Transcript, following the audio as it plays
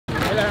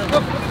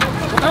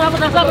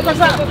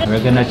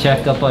We're gonna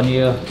check up on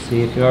you,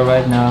 see if you're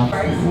alright now.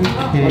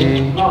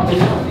 Okay.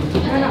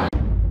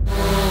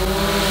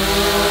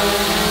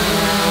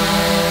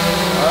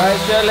 Alright,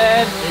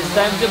 Sherlyn, it's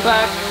time to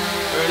pack.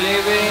 We're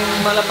leaving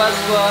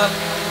Malapascua.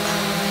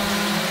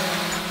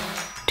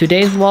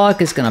 Today's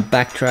vlog is gonna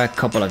backtrack a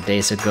couple of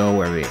days ago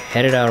where we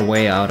headed our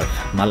way out of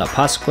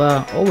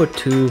Malapascua over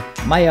to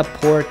Maya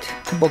Port,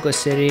 to Bogo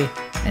City,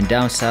 and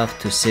down south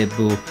to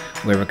Cebu,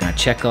 where we're gonna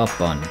check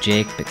up on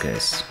Jake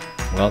because,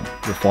 well,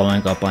 we're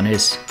following up on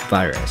his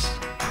virus.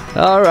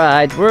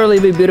 Alright, we're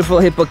leaving beautiful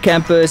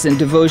Hippocampus and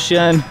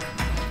Devotion.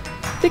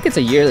 I think it's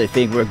a yearly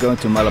thing. We're going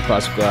to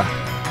Malapascua,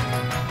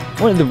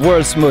 one of the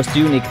world's most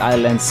unique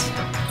islands.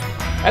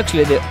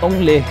 Actually, the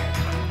only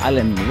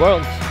island in the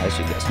world, as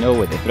you guys know,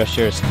 with the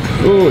threshers.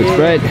 Ooh, it's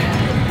bright.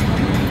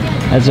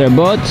 That's our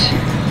boat.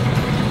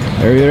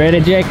 Are you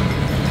ready, Jake?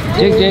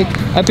 Jake,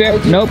 up here.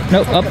 Nope,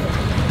 up.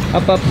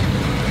 Up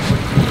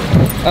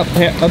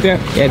here.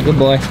 Yeah, good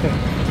boy.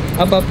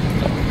 Up.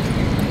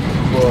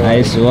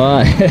 Nice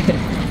one.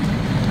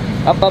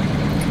 up.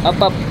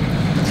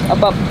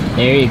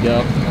 There you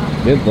go.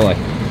 Good boy.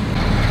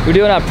 We're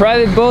doing a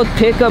private boat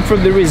pickup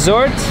from the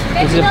resort.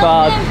 It's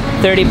about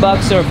 30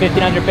 bucks or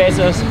 1,500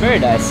 pesos. Very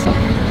nice.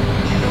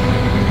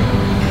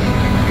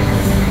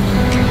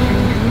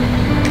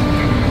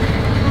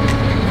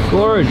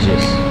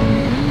 Gorgeous.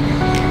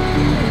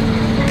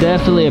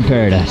 Definitely a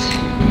paradise.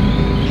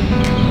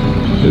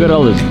 Look at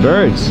all these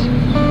birds.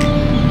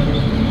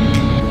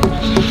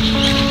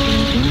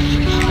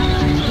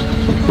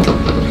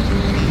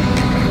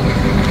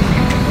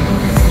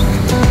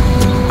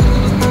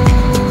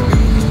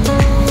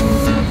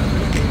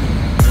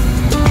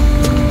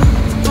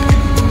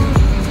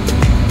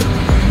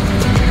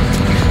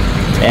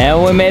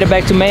 And we made it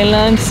back to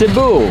mainland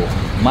Cebu.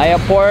 Maya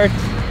Port,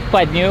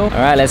 quite new.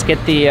 Alright, let's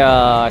get the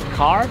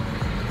car.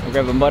 We'll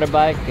grab a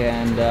motorbike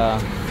and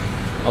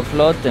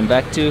offload and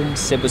back to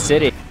Cebu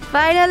City.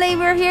 Finally,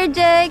 we're here,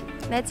 Jake.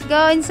 Let's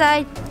go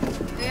inside.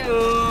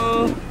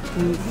 Hello.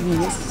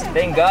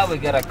 Thank God we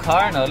got a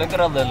car now. Look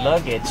at all the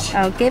luggage.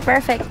 Okay,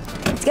 perfect.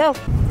 Let's go.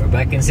 We're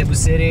back in Cebu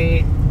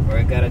City.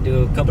 We're gonna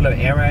do a couple of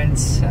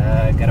errands.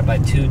 Gotta buy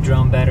 2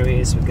 drone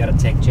batteries. We gotta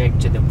take Jake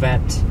to the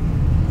vet.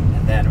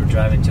 And then we're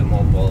driving to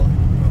Mobile.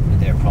 We'll be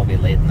there probably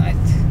late night.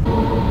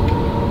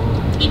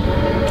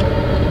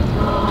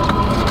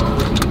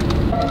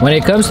 When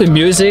it comes to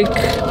music,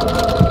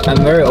 I'm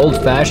very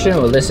old-fashioned.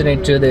 We're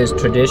listening to this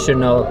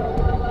traditional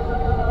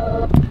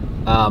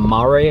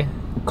Maori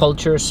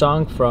culture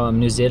song from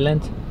New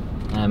Zealand.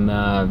 I'm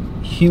a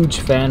huge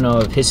fan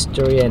of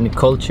history and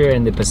culture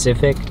in the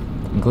Pacific,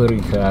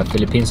 including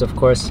Filipinos, of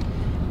course.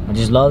 I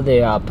just love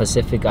the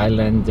Pacific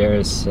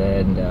Islanders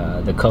and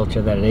the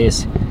culture that it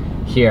is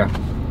here.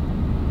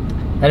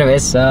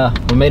 Anyways,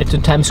 we made it to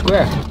Times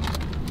Square.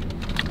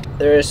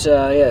 There's,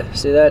 yeah,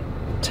 see that?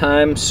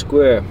 Times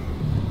Square.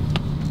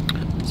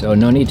 So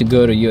no need to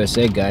go to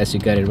USA, guys. You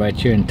got it right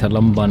here in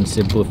Talamban,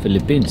 Cebu,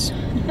 Philippines.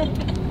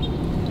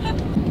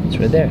 It's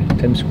right there,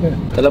 Times Square.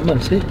 Talamban,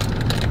 see?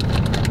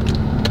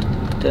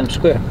 Times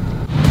Square.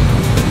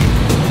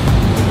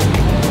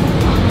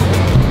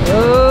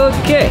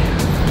 Okay,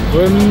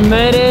 we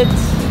made it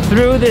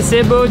through the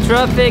Cebu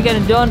traffic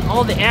and done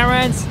all the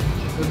errands.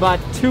 We bought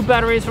 2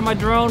 batteries for my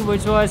drone,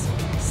 which was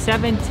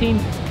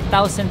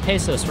 17,000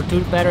 pesos for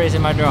 2 batteries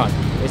in my drone.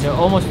 It's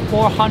almost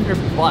 400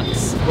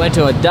 bucks. Went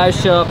to a dive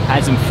shop,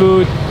 had some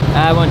food.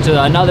 I went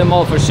to another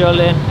mall for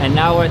Sherlyn, and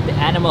now we're at the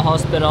animal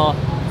hospital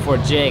for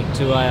Jake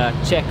to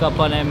check up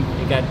on him.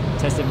 He got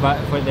tested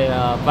for the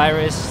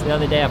virus the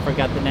other day. I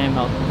forgot the name.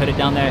 I'll put it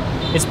down there.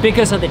 It's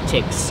because of the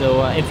ticks.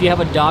 So if you have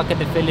a dog at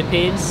the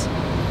Philippines,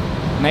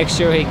 make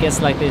sure he gets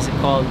like this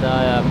called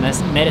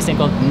medicine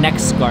called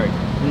NexGuard.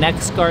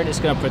 NexGuard is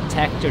gonna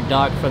protect your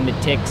dog from the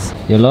ticks.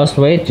 You lost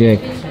weight,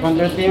 Jake.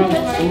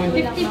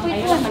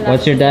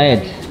 What's your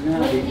diet?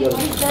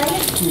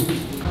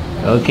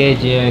 Okay,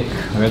 Jake.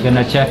 We're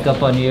gonna check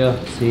up on you,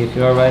 see if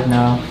you're alright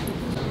now.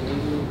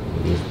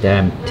 These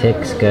damn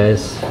ticks,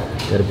 guys.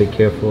 Gotta be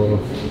careful.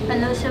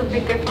 And also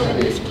be careful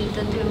with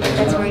mosquito too.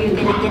 That's where you're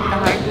gonna get the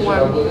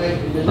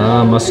heartworm.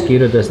 Ah,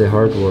 mosquito does the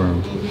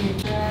heartworm.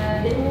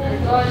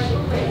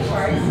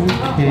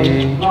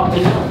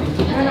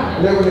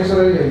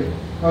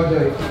 Okay.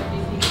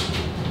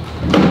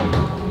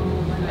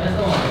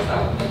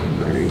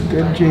 Very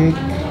good, Jake.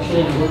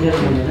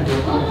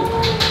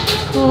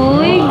 Oh,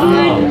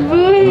 good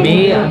boy.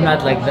 Me, I'm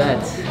not like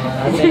that.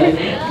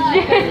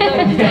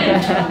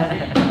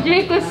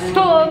 Jake was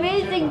so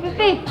amazing,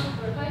 Pepe.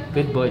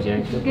 Good boy,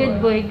 Jake. Good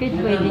boy,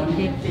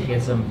 Jake.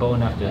 Get some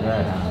bone after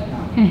that,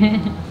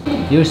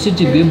 huh? You're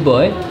such a good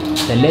boy.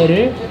 Then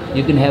later,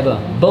 you can have a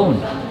bone.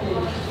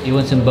 You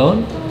want some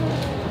bone?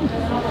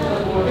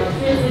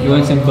 You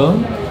want some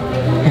bone?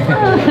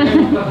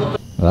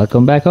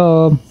 Welcome back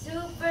home.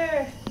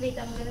 Super. Wait,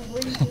 I'm gonna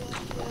bring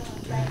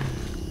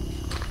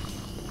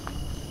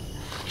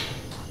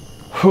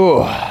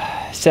Whew.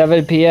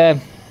 7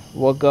 p.m.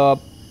 Woke up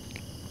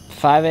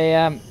 5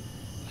 a.m.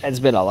 It's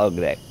been a long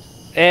day.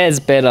 It's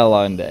been a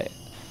long day.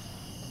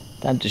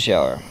 Time to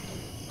shower.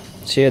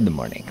 See you in the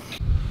morning.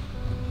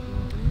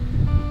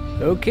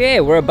 Okay,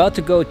 we're about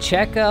to go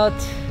check out.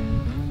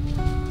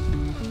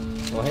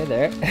 Oh, hey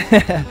there.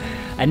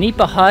 A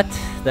NIPA hut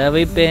that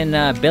we've been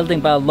building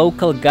by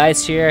local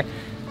guys here.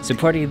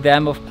 Supporting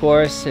them, of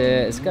course.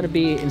 It's gonna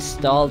be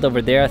installed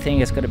over there. I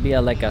think it's gonna be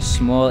like a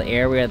small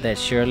area that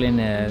Sherlyn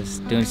is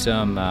doing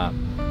some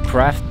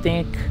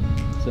crafting,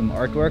 some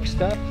artwork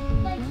stuff.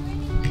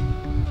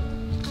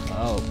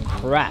 Oh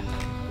crap!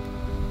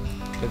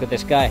 Look at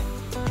this guy.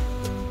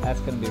 That's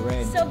gonna be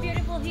rain. So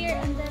beautiful here,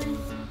 and then.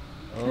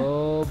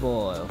 Oh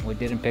boy, we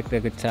didn't pick the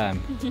good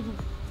time.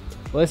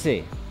 We'll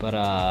see. But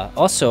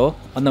also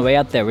on the way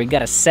out there, we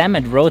got a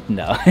cement road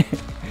now,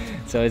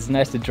 so it's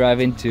nice to drive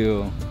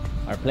into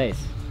our place.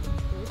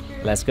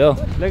 Let's go.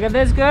 Look at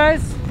this,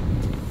 guys.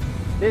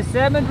 This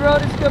cement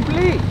road is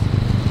complete.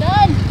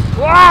 Done.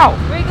 Wow,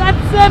 we got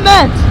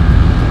cement.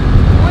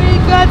 We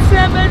got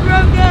cement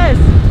road, guys.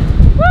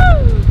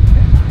 Woo!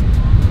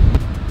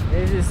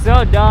 This is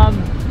so dumb.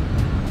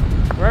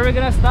 Where are we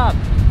gonna stop?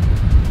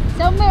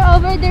 Somewhere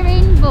over the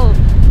rainbow.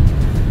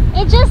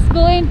 It's just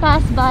going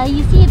past by.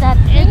 You see that?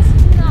 It's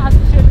not.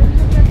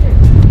 Look at this.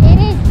 It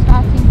is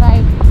passing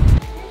by.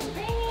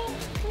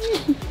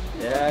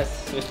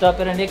 Yes, we stop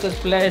at a Nico's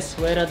place,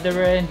 wait out the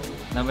rain,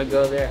 then we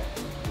go there.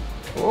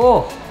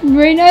 Oh!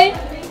 Very nice.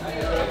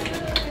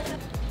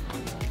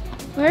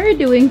 What are you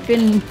doing,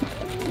 Finn?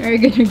 Are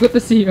you gonna go to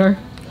CR?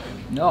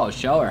 No,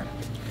 shower.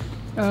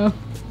 Oh.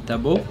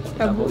 Taboo?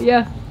 Taboo,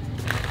 yeah.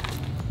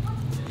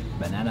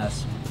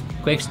 Bananas.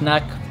 Quick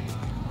snack.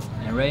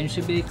 And rain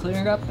should be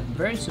clearing up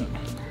very soon.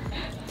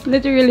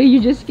 Literally,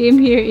 you just came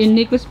here in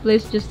Nico's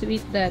place just to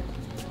eat that.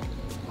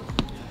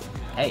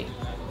 Hey,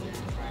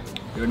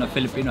 you're in a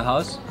Filipino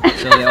house,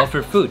 so they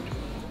offer food.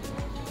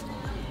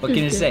 What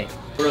can you say?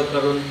 We have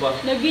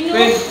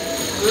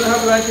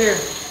right here.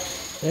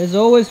 There's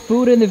always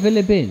food in the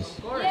Philippines.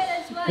 Yeah,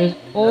 that's why. There's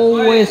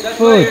always That's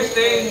food. why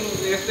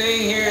you're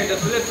staying here in the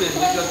Philippines,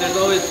 because there's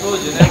always food.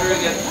 You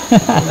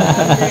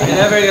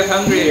never get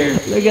hungry here.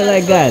 Look at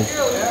that, guys.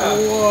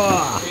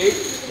 Wow.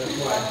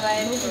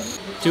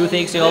 Two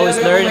things you always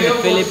learn in the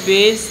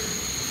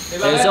Philippines.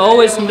 There's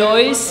always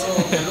noise,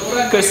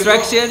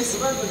 constructions,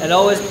 and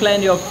always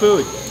plenty of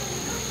food.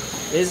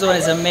 This one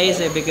is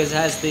amazing because it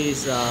has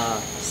these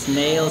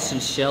snails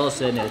and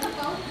shells in it.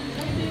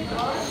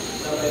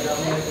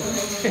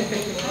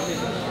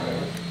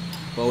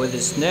 But with the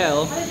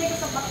snail,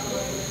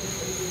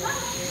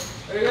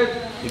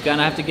 you kind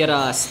of have to get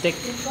a stick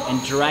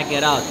and drag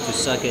it out to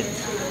suck it.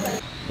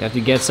 You have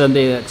to get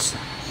something that's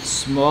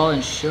small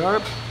and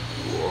sharp.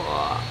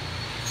 Whoa.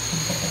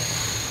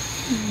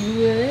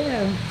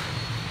 Yeah.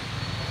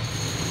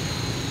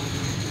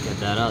 Get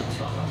that out.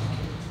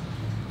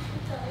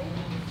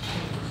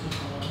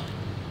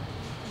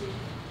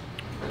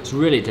 It's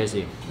really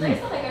tasty.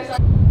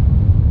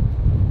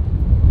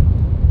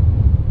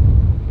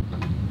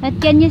 What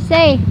can you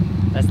say?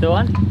 That's the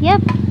one?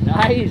 Yep.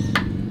 Nice.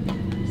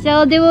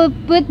 So they will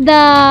put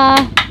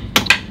the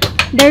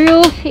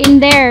roof in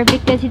there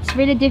because it's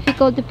really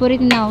difficult to put it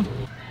now.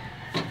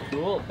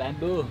 Cool,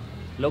 bamboo.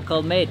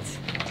 Local made.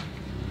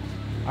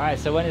 Alright,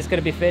 so when is it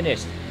gonna be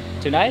finished?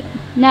 Tonight?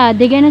 No,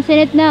 they're gonna send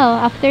it now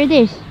after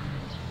this.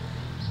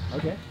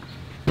 Okay.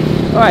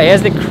 Alright,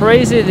 here's the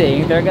crazy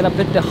thing. They're gonna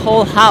put the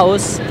whole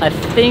house, I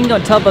think,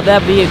 on top of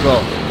that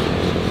vehicle.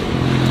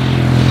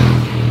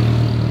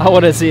 I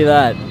wanna see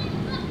that.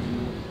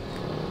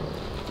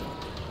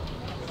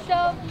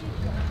 So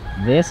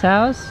This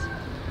house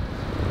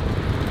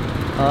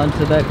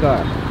onto that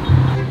car.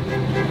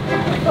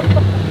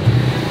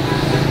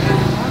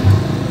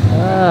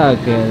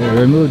 Okay,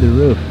 remove the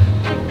roof.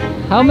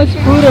 How much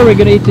food are we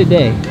gonna eat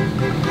today?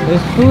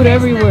 There's food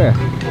everywhere.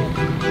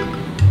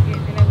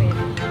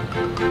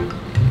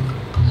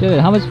 Sherlyn,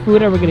 how much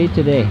food are we gonna eat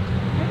today?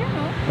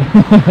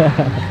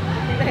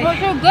 oh,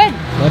 so good.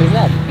 What is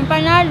that?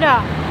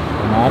 Empanada.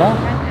 Panada?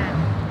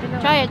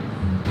 Try it.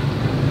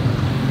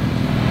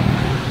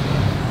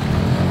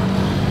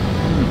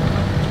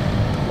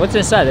 What's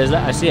inside? Is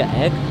that? I see an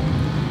egg.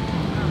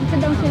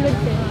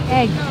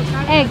 Egg.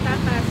 Egg.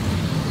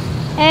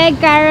 Egg,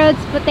 carrots,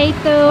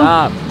 potato.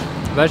 Ah,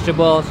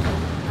 vegetables.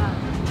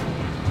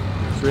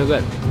 It's real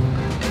good.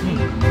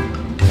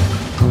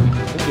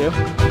 Thank you.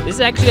 This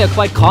is actually a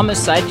quite common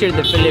sight here in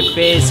the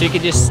Philippines. So you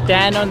can just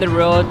stand on the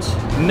road,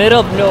 middle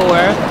of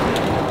nowhere,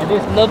 and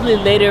this lovely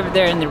lady over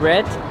there in the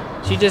red,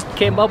 she just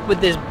came up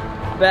with this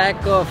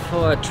bag of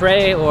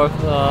tray or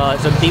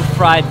some deep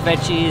fried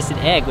veggies and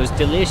egg. It was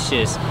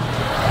delicious.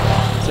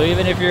 So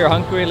even if you're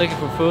hungry looking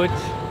for food,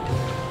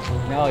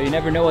 no, you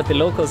never know what the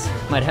locals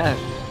might have.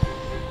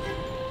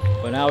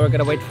 But now we're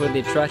gonna wait for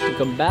the truck to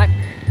come back,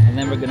 and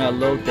then we're gonna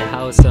load the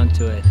house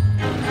onto it.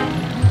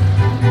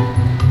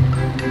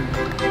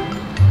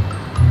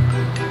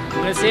 I'm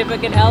gonna see if I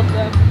can help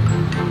them.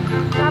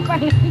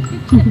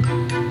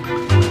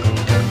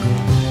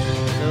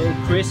 So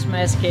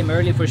Christmas came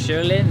early for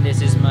Sherlyn.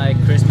 This is my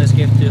Christmas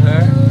gift to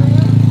her.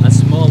 A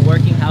small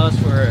working house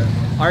for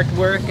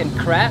artwork and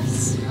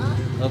crafts.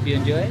 Hope you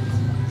enjoy it.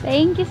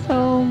 Thank you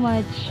so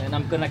much. And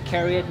I'm gonna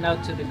carry it now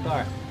to the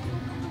car.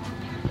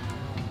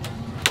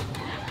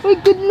 Uy,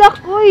 good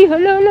luck! Uy,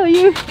 hello,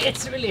 you.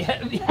 It's really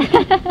heavy.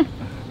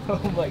 Oh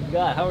my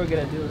god, how are we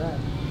gonna do that?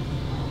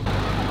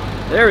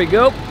 There we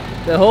go.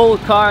 The whole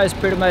car is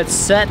pretty much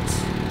set.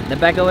 The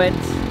back of it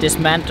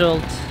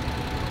dismantled.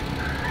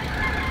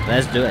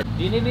 Let's do it.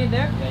 Do you need me in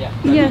there?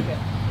 Yeah.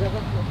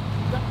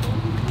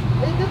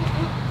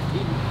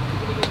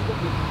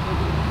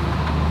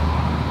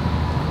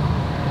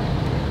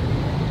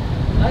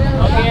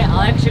 Okay,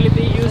 I'll actually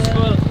be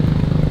useful.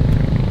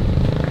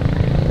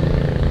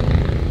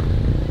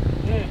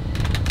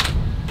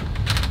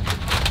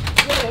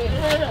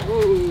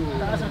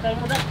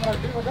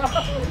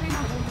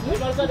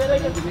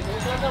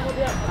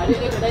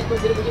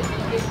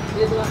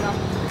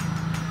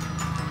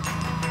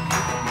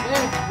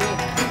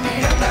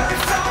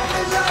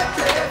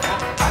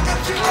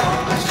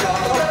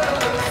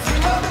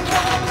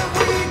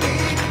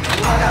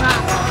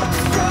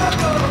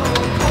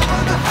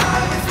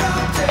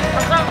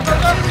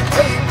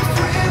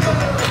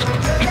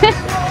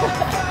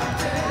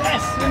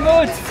 Yes, we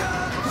moved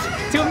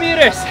 2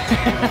 meters.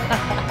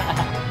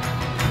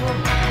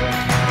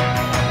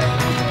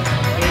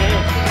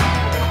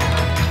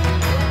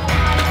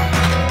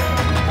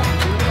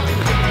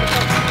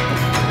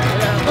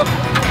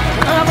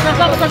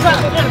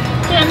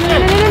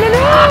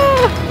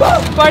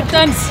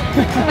 Spartans!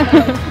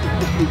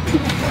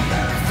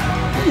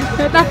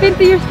 Tap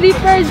into your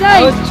sleepers, I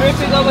ay! was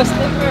tripping over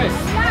slippers.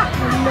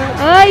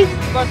 Ay!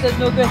 Spartans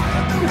no good.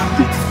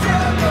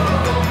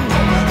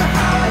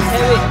 That's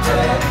heavy.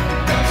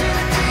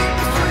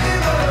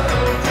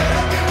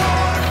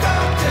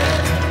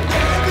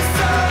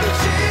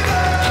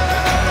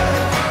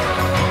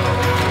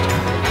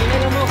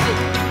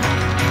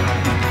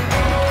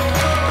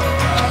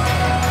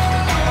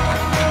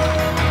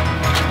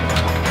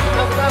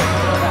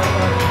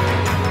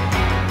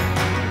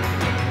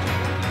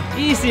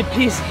 Easy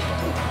peasy.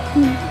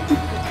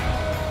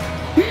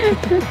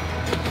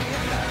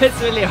 It's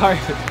really hard.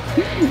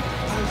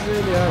 It's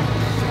really hard.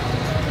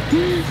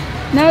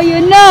 Now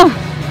you know!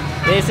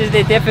 This is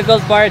the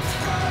difficult part.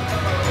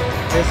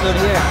 This one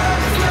here.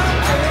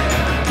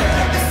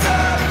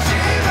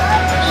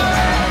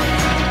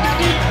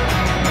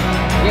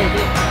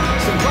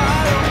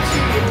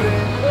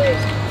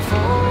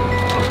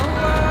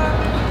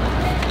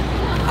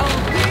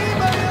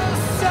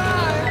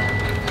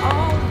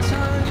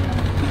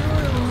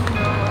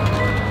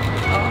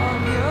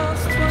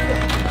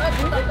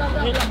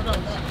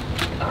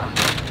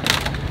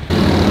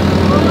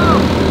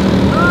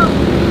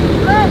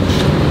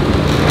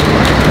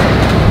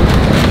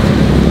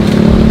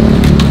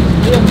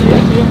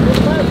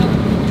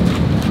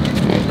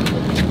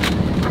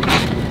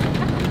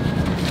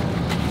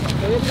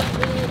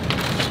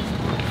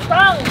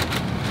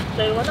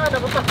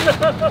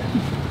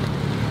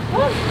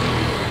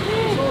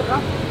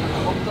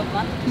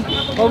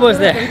 Almost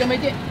there.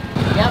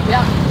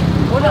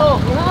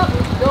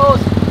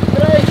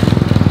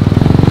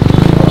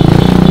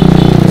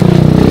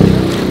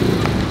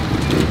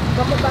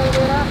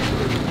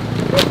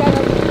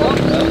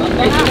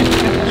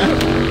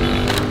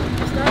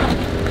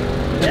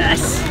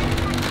 Yes!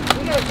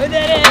 We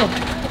did it!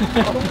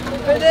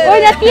 Uy,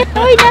 not yet!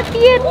 Uy, not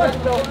yet!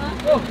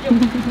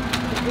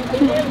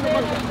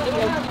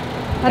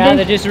 And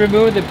they just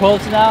removed the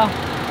poles now.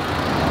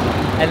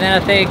 And then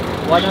I think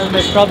one of them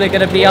is probably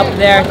going to be up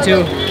there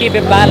to keep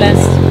it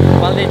balanced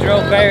while they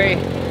drive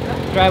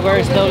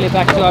very slowly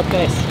back to our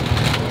place.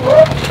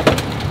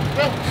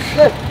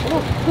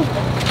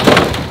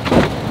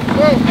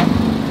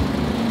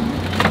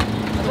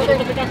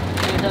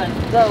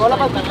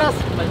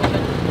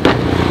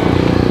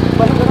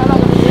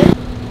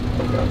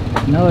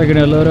 Now we're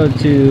gonna load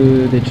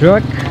onto the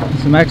truck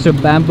some extra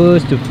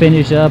bamboos to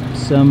finish up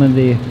some of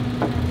the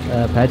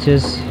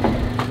patches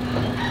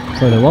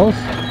for the walls.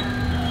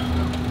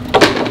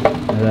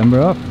 And then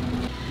we're off.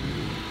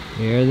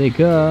 Here they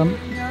come.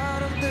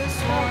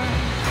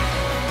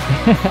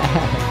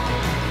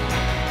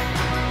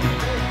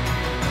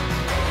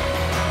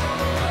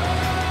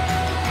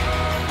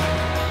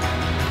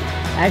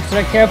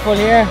 Extra careful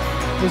here.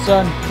 This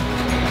one.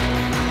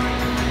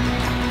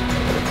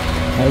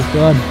 Nice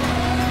one.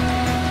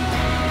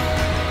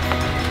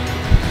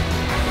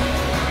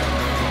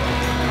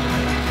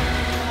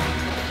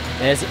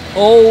 There's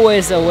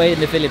always a way in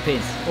the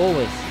Philippines.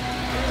 Always.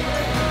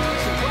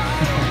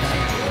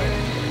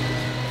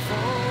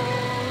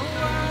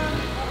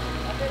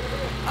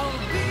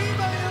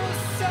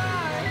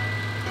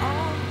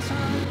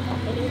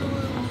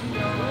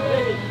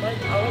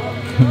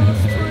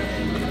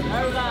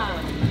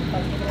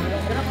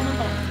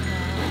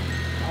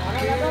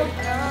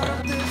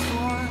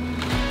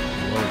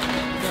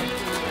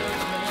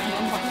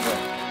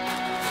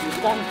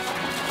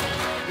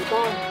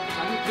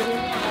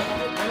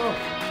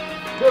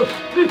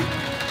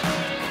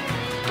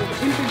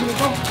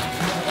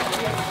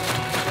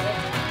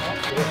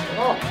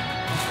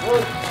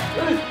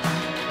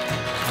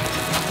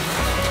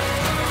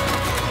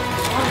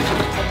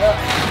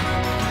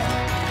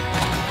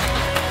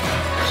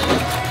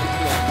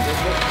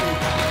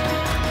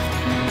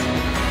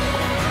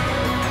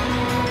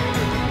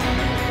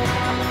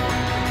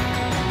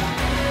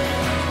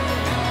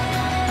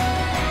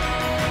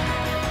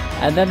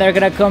 And then they're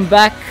gonna come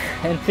back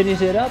and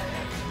finish it up,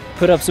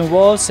 put up some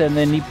walls and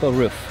then NIPA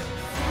roof.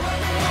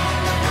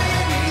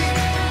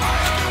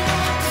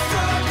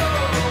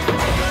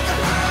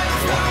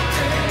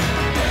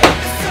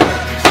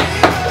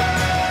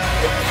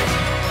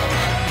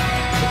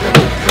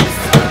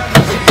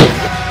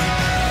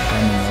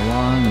 Coming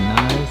along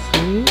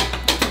nicely.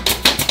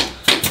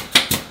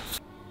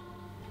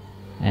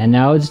 And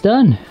now it's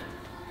done.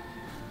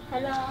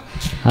 Hello.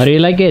 How do you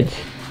like it?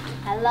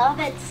 I love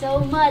it so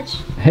much.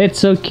 It's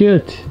so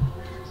cute.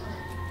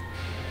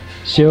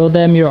 Show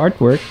them your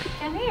artwork.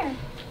 Come here.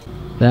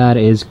 That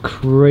is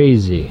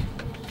crazy.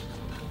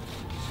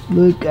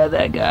 Look at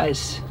that,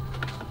 guys.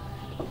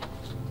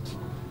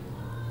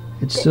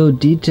 It's so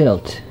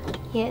detailed.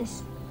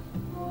 Yes.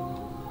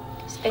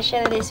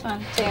 Especially this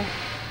one too.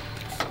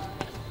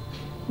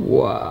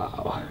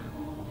 Wow.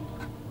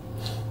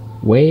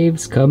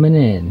 Waves coming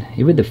in.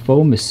 Even the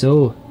foam is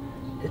so...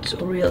 It's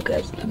so real,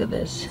 guys. Look at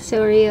this.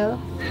 So real.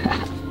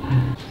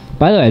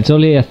 By the way, it's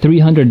only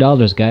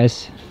 $300,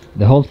 guys.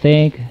 The whole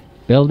thing,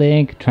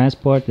 building,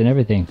 transport, and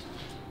everything.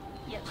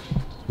 Yep.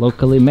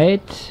 Locally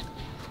made.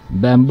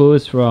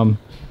 Bamboos from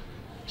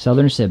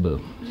southern Cebu.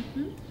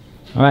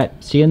 All right,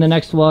 see you in the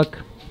next vlog.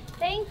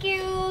 Thank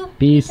you.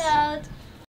 Peace. out.